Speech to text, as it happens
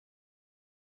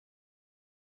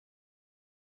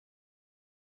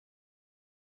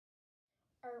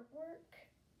artwork.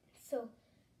 So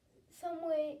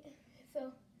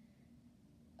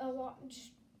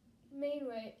just main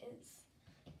way is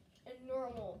a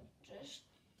normal just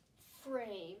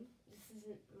frame. This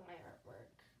isn't my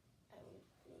artwork. I would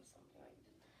do something like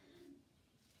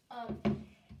this.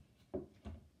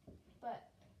 But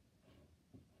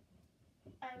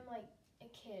I'm like a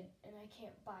kid and I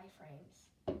can't buy frames.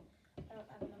 I don't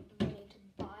have enough money to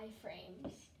buy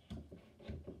frames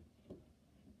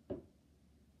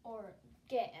or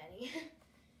get any.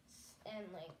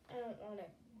 And like I don't want to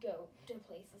go to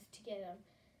places to get them.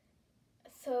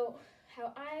 So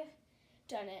how I've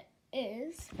done it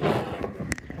is,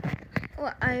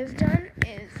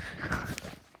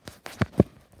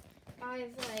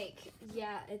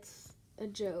 it's a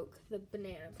joke, the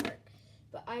banana part,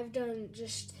 but I've done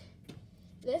just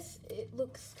this. It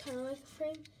looks kind of like a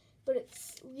frame, but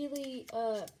it's really,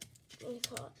 what do you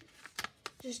call it?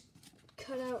 Just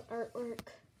cut out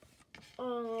artwork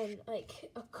on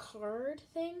like a card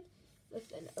thing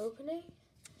with an opening,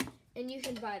 and you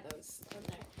can buy those on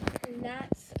there. And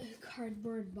that's a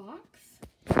cardboard box.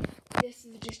 This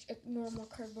is just a normal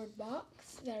cardboard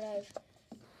box that I've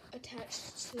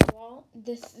attached to the wall.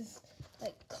 This is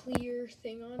like clear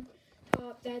thing on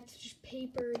top. That's just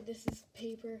paper. This is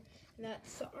paper, and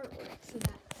that's the artwork. So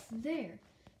that's there.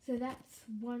 So that's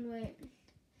one way.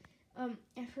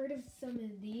 I've heard of some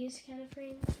of these kind of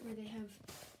frames where they have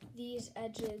these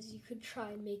edges. You could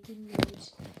try making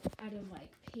those out of like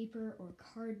paper or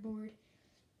cardboard.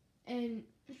 And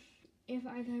if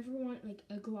I've ever want like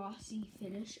a glossy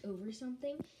finish over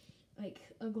something, like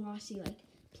a glossy like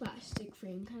plastic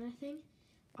frame kind of thing,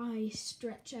 I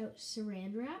stretch out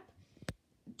saran wrap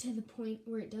to the point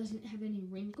where it doesn't have any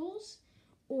wrinkles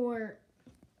or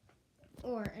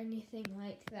anything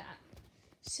like that.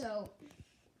 So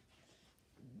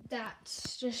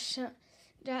that's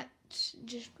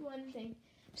just one thing.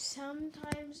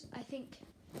 Sometimes I think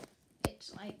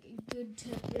it's like good to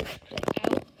rip it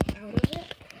out of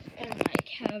it and like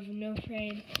have no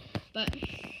frame. But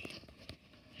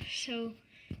so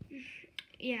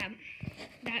yeah,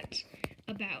 that's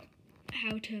about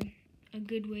a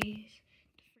good way to frame.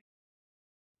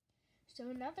 So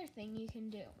another thing you can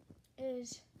do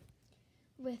is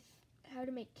with how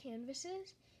to make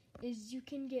canvases is you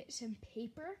can get some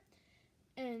paper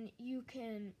and you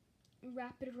can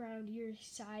wrap it around your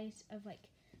size of like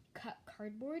cut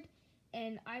cardboard,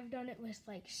 and I've done it with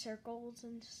like circles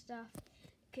and stuff,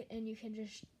 and you can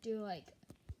just do like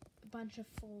a bunch of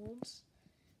folds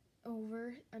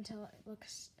over until it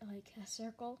looks like a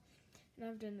circle, and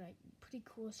I've done like pretty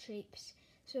cool shapes.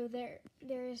 So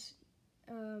there's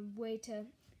a way to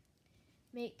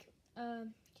make a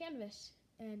canvas,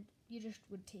 and you just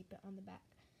would tape it on the back.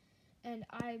 And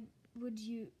I would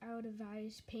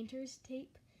advise painter's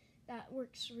tape. That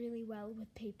works really well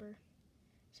with paper.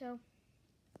 So,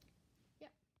 yeah.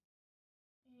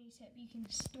 Any tip, you can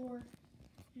store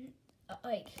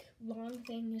like long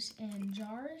things in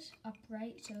jars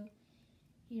upright so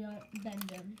you don't bend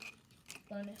them.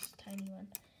 Bonus, tiny one.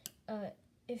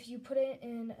 If you put it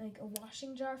in like a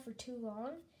washing jar for too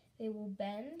long, they will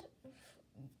bend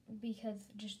because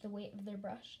just the weight of their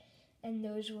brush, and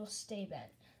those will stay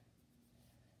bent.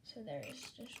 So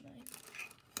there's just mine.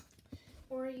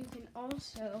 Or you can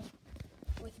also,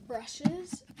 with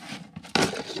brushes,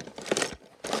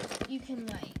 you can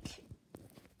like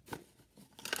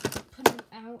put them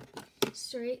out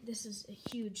straight. This is a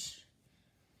huge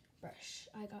brush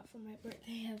I got for my birthday.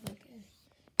 I have like a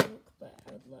joke, but I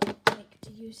would like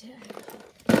to use it.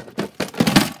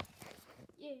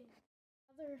 Yeah.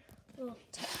 Other little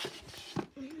tip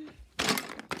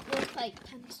with like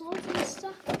pencils and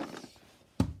stuff.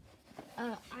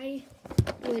 I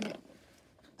would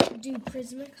do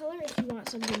Prismacolor if you want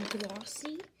something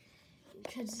glossy,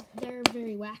 because they're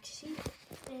very waxy.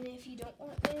 And if you don't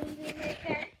want anything like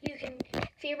that, you can.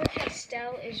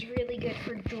 Faber-Castell is really good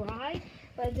for dry,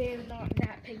 but they're not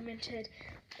that pigmented.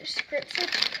 Scripts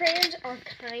crayons are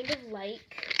kind of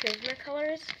like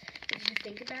Prismacolors, if you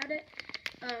think about it.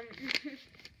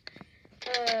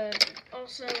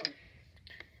 Also,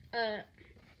 I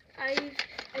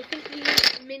think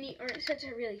these mini art sets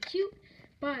are really cute,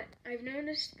 but I've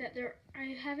noticed that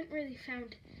I haven't really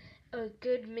found a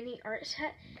good mini art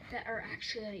set that are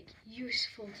actually like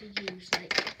useful to use,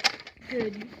 like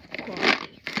good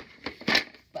quality.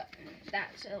 But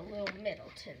that's a little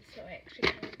Middleton, so I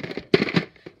actually kind of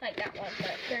like that one,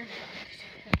 but they're not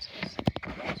pencils.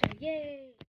 So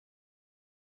yay!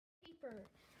 Paper.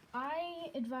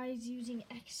 I advise using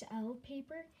XL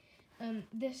paper.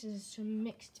 This is some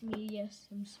mixed media,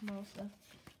 some small stuff.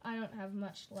 I don't have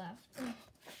much left.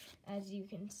 as you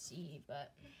can see,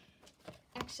 but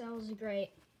XL is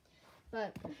great.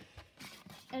 But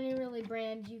any really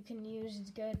brand you can use is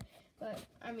good, but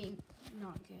I mean,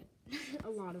 not good. A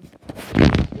lot of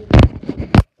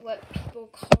what people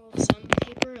call some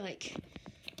paper, like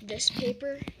this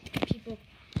paper, people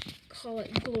call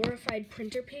it glorified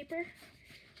printer paper.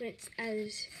 It's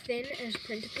as thin as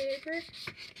printer paper,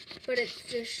 but it's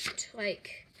just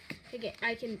like, again,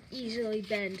 I can easily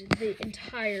bend the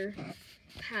entire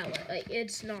palette. Like,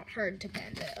 it's not hard to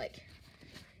bend it. Like,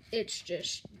 it's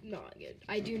just not good.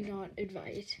 I do not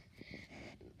advise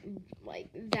like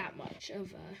that much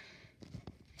of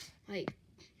like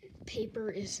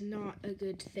paper is not a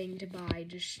good thing to buy,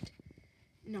 just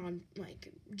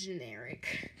like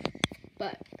generic.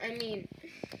 But I mean,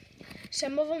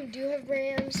 some of them do have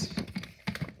brands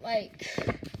like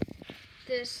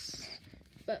this,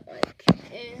 but like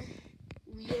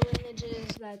Real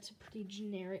Images, that's a pretty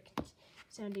generic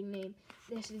sounding name.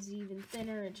 This is even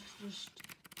thinner. It's just,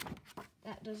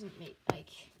 that doesn't make, like,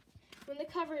 when the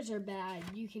covers are bad,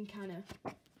 you can kind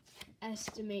of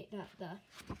estimate that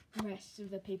the rest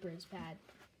of the paper is bad.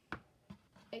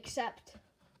 Except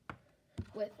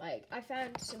with, like, I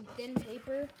found some thin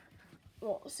paper,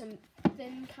 well, some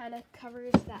thin kind of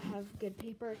covers that have good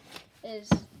paper, is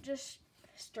just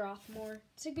Strathmore.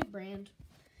 It's a good brand.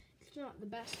 It's not the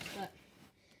best, but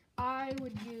I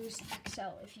would use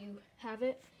XL if you have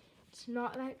it. It's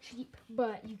not that cheap,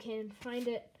 but you can find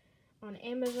it on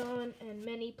Amazon and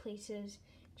many places,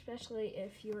 especially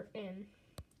if you're in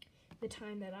the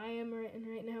time that I am in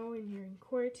right now and you're in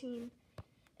quarantine,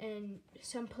 and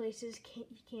some places you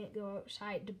can't go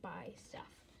outside to buy stuff.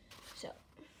 So,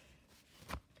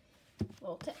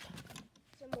 little tip.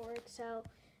 Some more XL.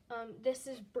 This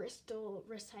is Bristol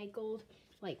recycled,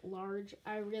 like large.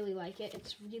 I really like it.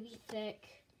 It's really thick,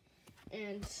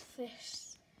 and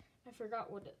this, I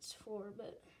forgot what it's for,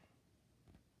 but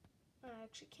I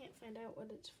actually can't find out what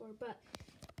it's for, but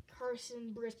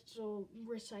Carson Bristol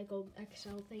recycled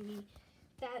XL thingy,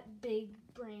 that big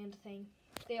brand thing,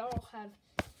 they all have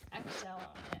XL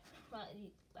on it. Well,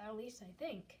 at least I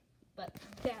think, but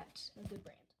that's a good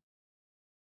brand.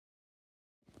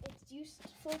 It's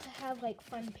useful to have like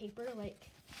fun paper, like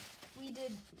we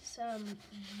did some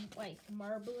like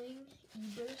marbling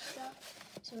Eber stuff,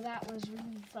 so that was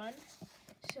really fun.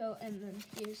 So, and then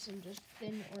here's some just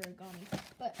thin origami.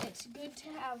 But it's good to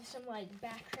have some like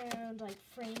background, like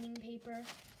framing paper.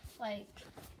 Like,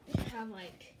 have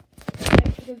like, I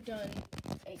could have done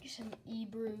like some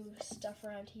Ebrew stuff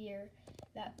around here.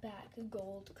 That back of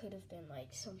gold could have been like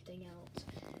something else.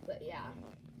 But yeah,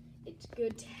 it's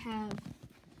good to have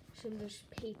some just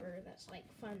paper that's like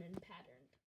fun and patterned.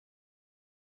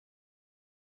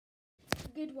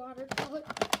 Good watercolor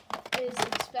is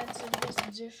expensive. This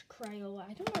is just Crayola.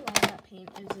 I don't know why that paint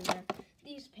is in there.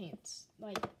 These paints,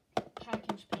 like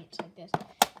packaged paints like this.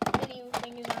 Many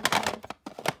things aren't good.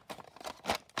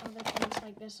 Other paints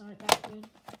like this aren't that good.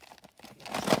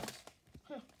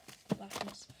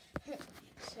 Blackness.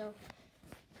 So,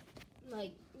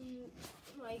 like,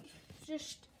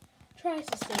 just try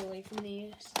to stay away from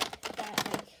these. That,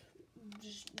 like,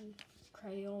 just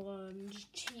Crayola and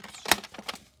just cheap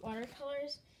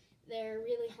watercolors. They're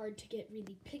really hard to get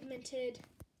really pigmented,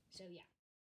 so yeah.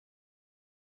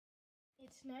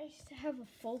 It's nice to have a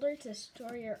folder to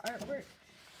store your artwork.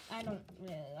 I don't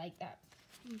really like that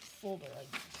folder,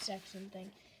 like, section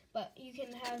thing, but you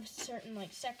can have certain,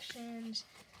 like, sections.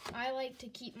 I like to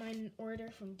keep mine in order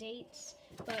from dates,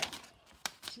 but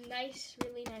it's nice,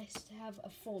 really nice to have a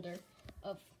folder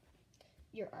of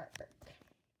your artwork.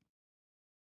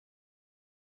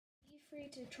 Be free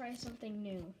to try something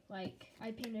new. Like,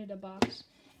 I painted a box.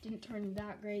 Didn't turn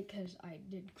that great because I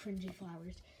did cringy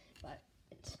flowers, but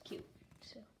it's cute,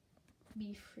 so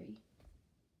be free.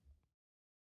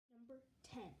 Number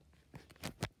 10.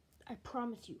 I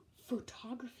promise you,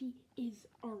 photography is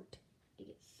art.